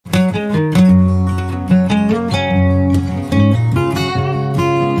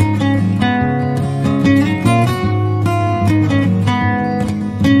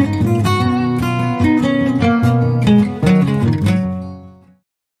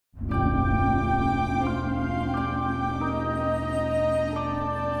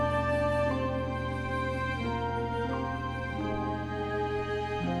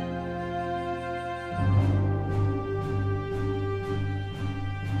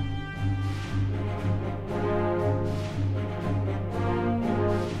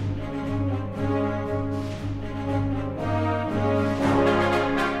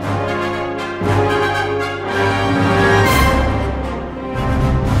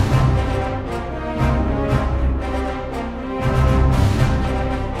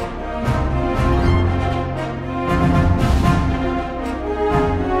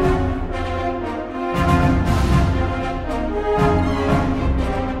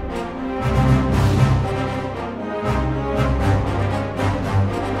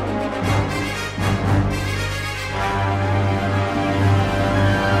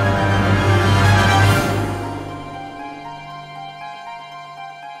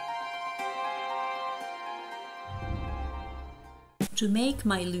To make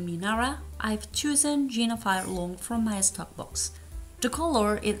my Luminara, I've chosen Genify Long from my stock box. The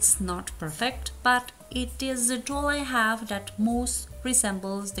color is not perfect, but it is the doll I have that most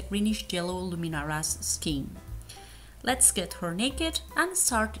resembles the greenish yellow Luminara's skin. Let's get her naked and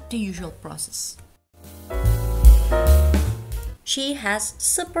start the usual process. She has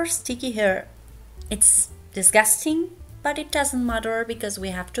super sticky hair. It's disgusting, but it doesn't matter because we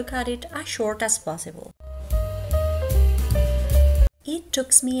have to cut it as short as possible. It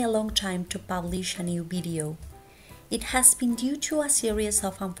took me a long time to publish a new video. It has been due to a series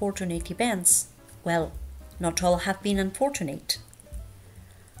of unfortunate events. Well, not all have been unfortunate.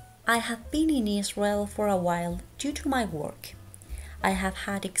 I have been in Israel for a while due to my work. I have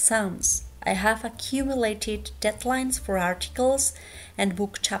had exams. I have accumulated deadlines for articles and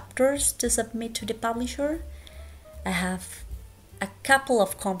book chapters to submit to the publisher. I have a couple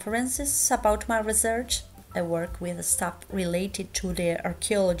of conferences about my research. I work with stuff related to the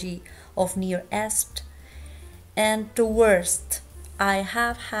archaeology of Near East. And the worst, I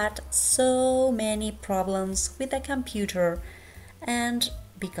have had so many problems with the computer, and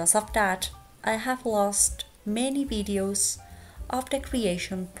because of that, I have lost many videos of the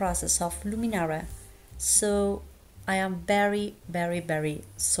creation process of Luminara. So I am very, very, very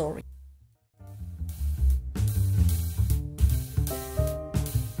sorry.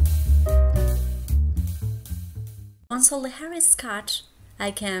 Once all the hair is cut, I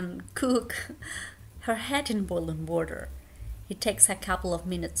can cook her head in boiling water. It takes a couple of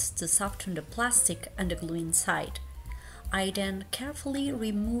minutes to soften the plastic and the glue inside. I then carefully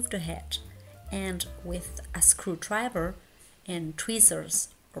remove the head, and with a screwdriver and tweezers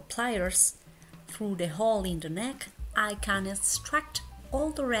or pliers through the hole in the neck, I can extract all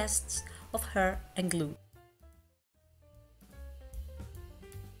the rest of hair and glue.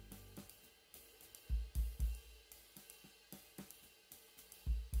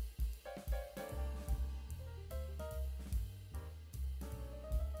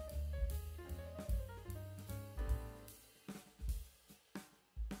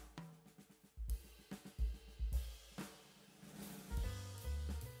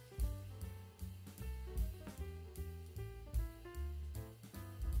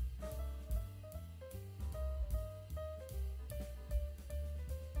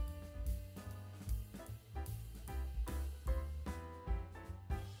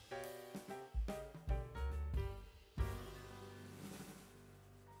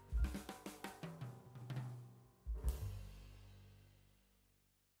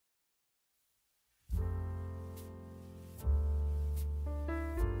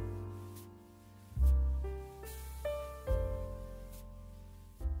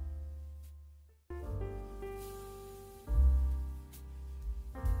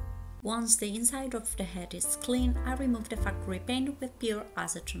 Once the inside of the head is clean, I remove the factory paint with pure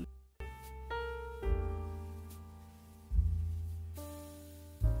acetone.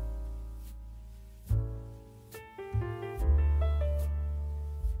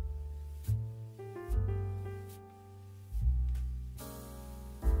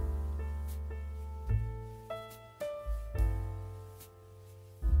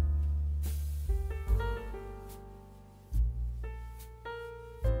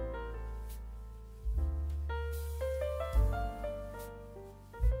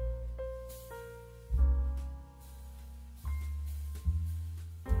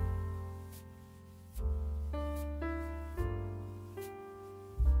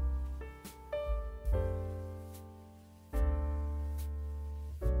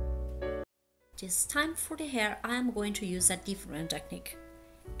 This time for the hair, I am going to use a different technique.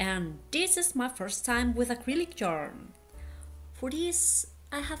 And this is my first time with acrylic yarn. For this,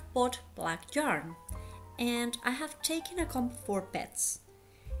 I have bought black yarn, and I have taken a comb for pets.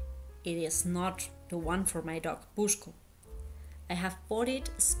 It is not the one for my dog Bushko. I have bought it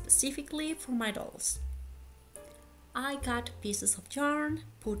specifically for my dolls. I cut pieces of yarn,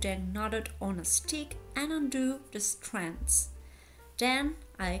 put them knotted on a stick and undo the strands. Then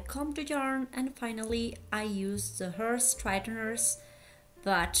I comb the yarn and finally I use the hair straighteners,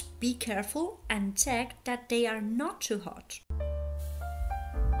 but be careful and check that they are not too hot.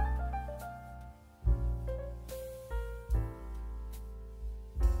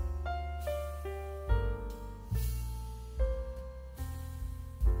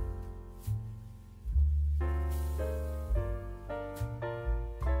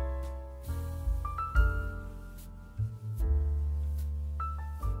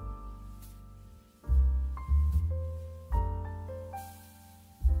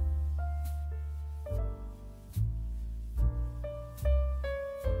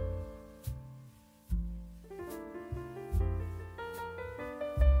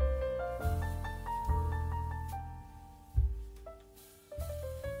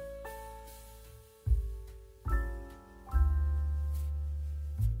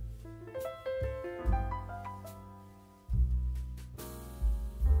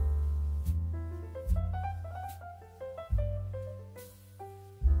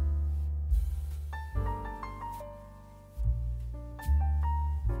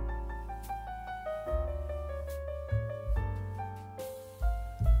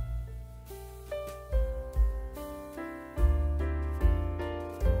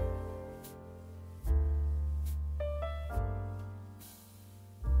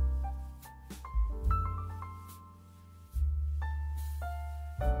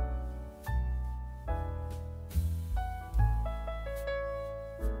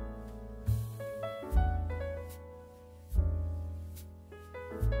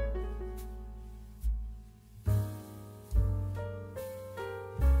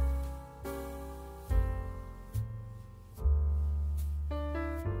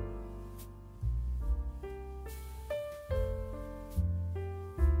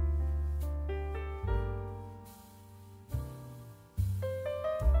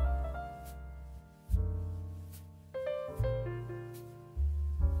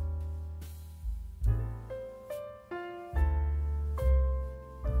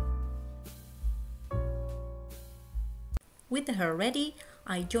 With the hair ready,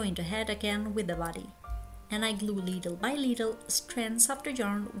 I join the head again with the body, and I glue little by little strands of the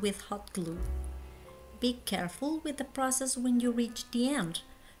yarn with hot glue. Be careful with the process when you reach the end.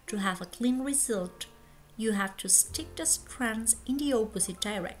 To have a clean result, you have to stick the strands in the opposite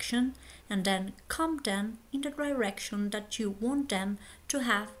direction and then comb them in the direction that you want them to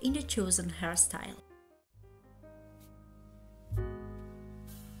have in the chosen hairstyle.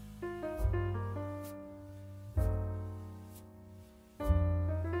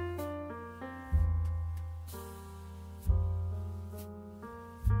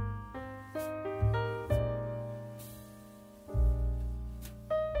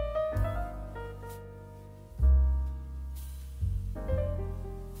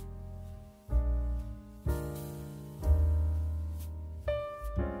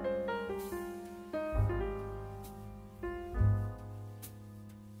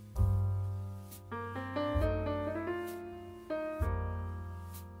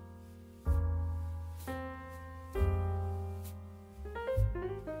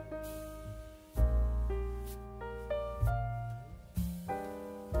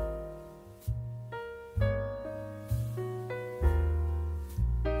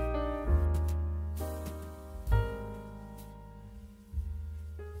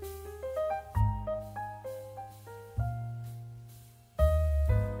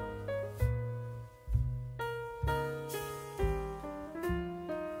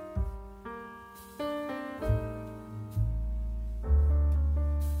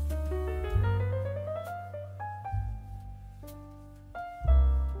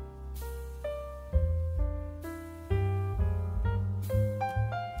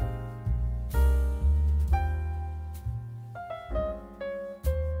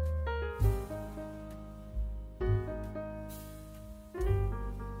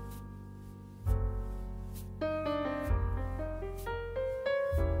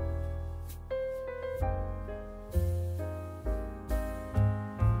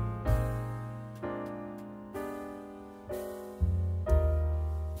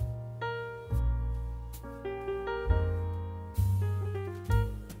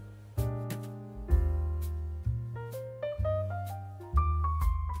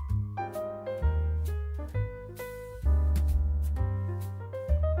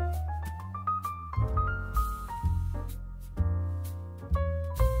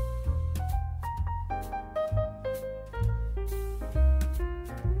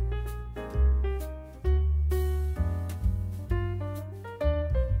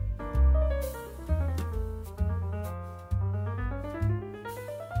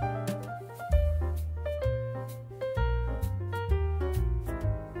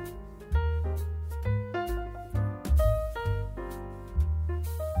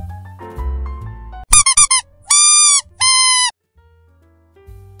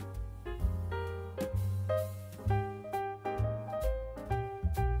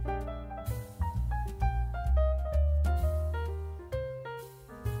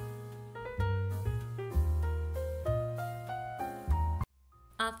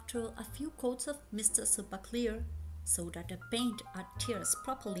 After a few coats of Mr. Super Clear, so that the paint adheres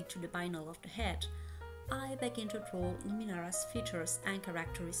properly to the vinyl of the head, I begin to draw Luminara's features and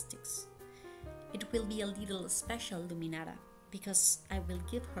characteristics. It will be a little special Luminara, because I will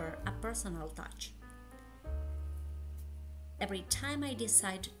give her a personal touch. Every time I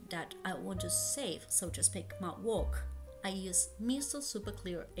decide that I want to save, so to speak, my work, I use Mr. Super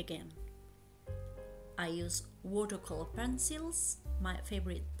Clear again. I use watercolor pencils, my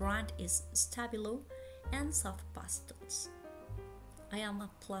favorite brand is Stabilo, and soft pastels. I am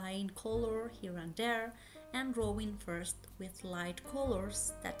applying color here and there and drawing first with light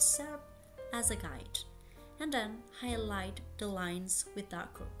colors that serve as a guide, and then highlight the lines with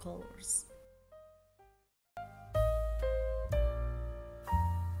darker colors.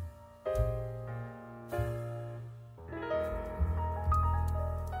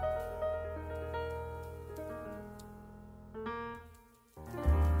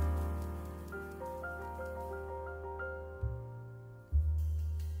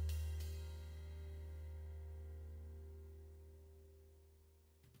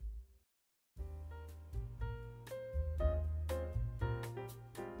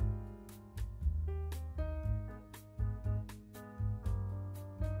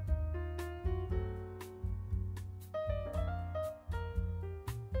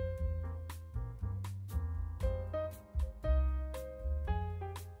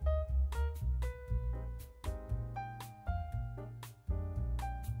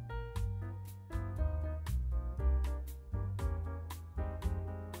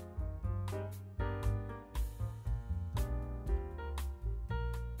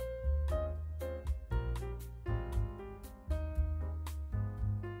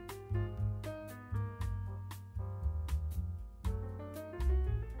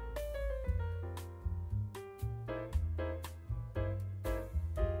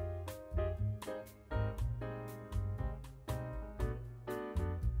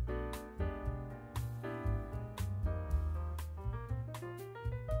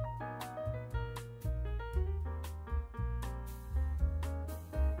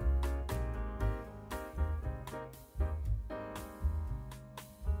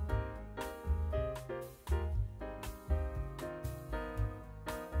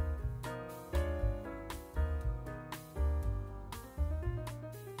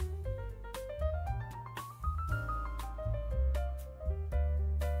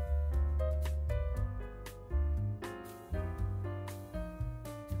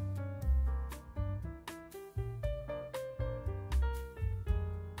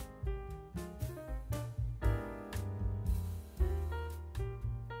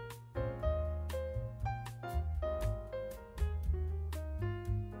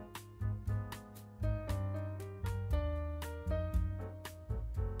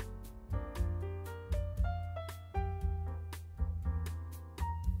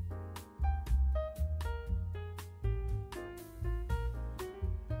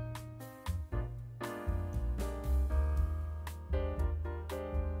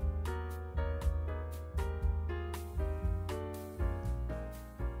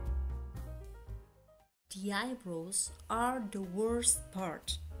 The eyebrows are the worst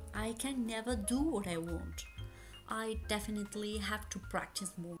part. I can never do what I want. I definitely have to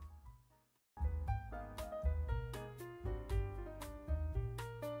practice more.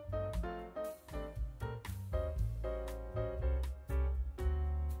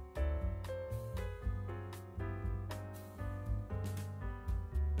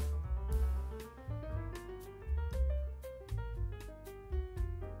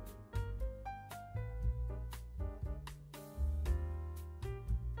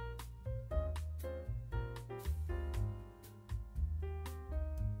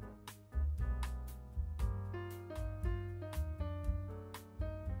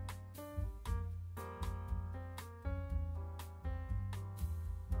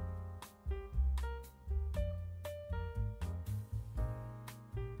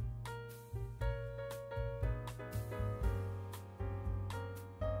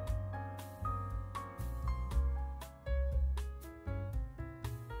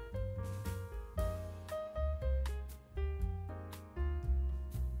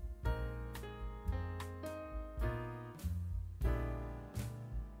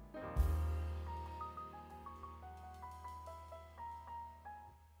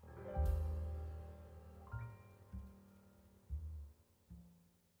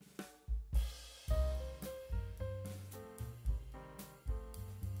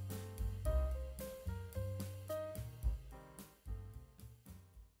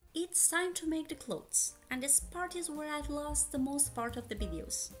 It's time to make the clothes, and this part is where I've lost the most part of the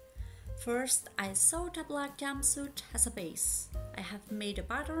videos. First, I sewed a black jumpsuit as a base. I have made a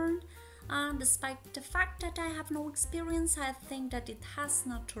pattern, and despite the fact that I have no experience, I think that it has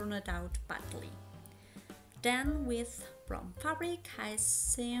not turned out badly. Then, with brown fabric, I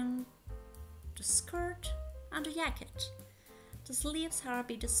sewn the skirt and the jacket. The sleeves are a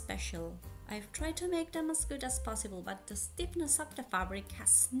bit special. I've tried to make them as good as possible, but the stiffness of the fabric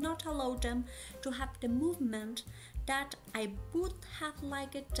has not allowed them to have the movement that I would have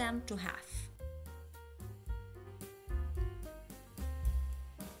liked them to have.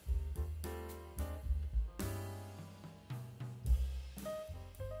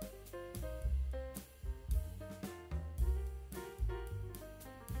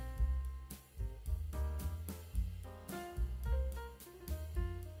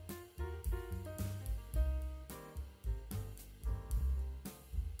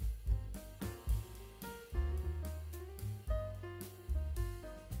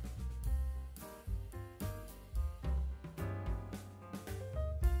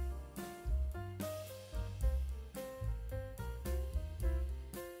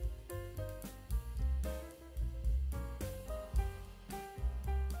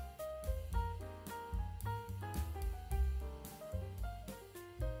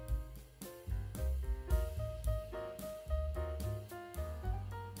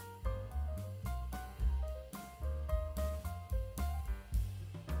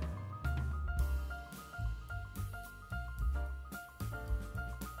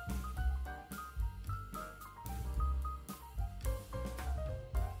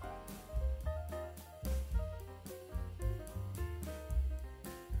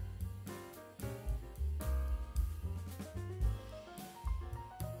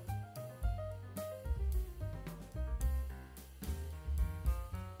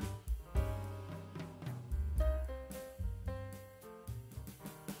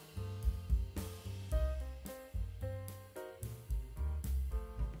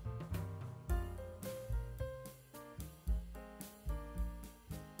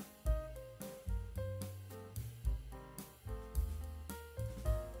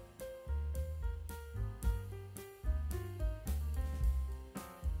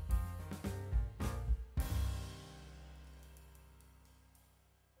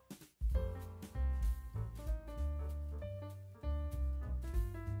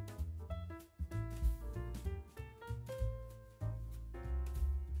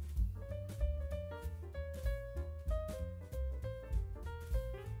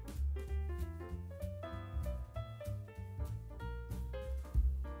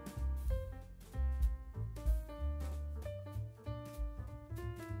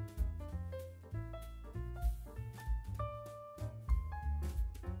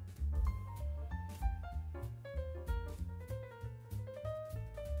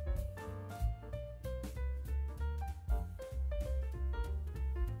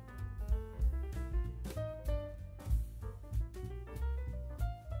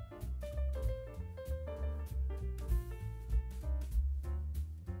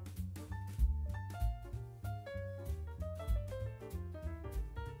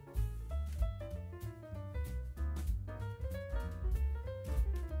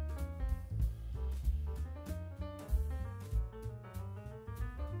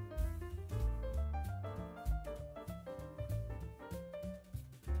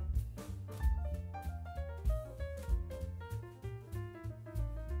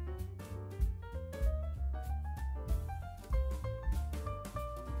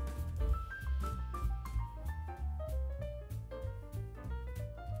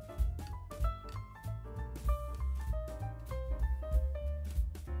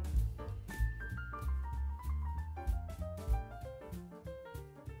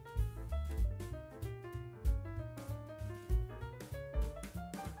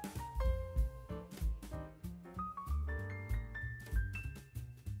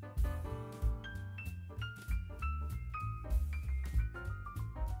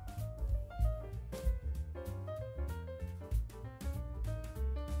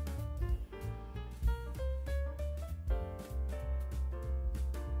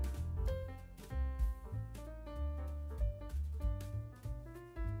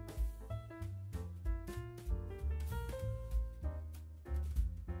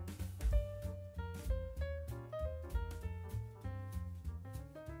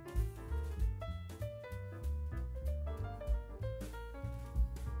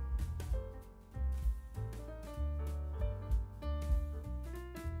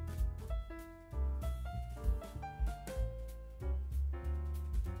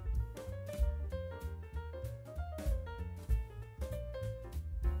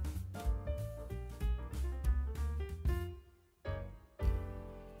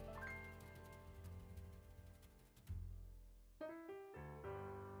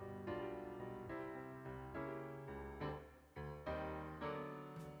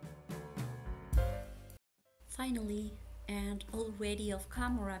 Finally, and already off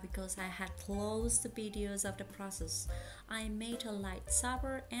camera because I had closed the videos of the process, I made a light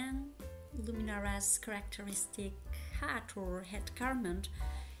saber and Luminara's characteristic hat or head garment.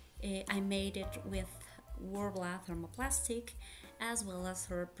 I made it with Warbler thermoplastic as well as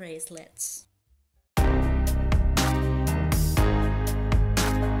her bracelets.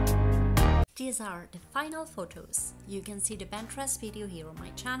 These are the final photos. You can see the band dress video here on my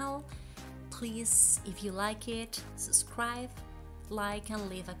channel. Please, if you like it, subscribe, like and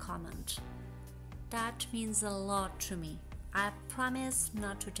leave a comment. That means a lot to me. I promise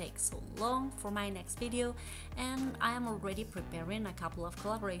not to take so long for my next video, and I am already preparing a couple of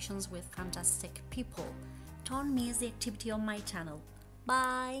collaborations with fantastic people. Don't miss the activity on my channel.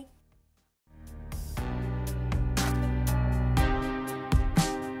 Bye!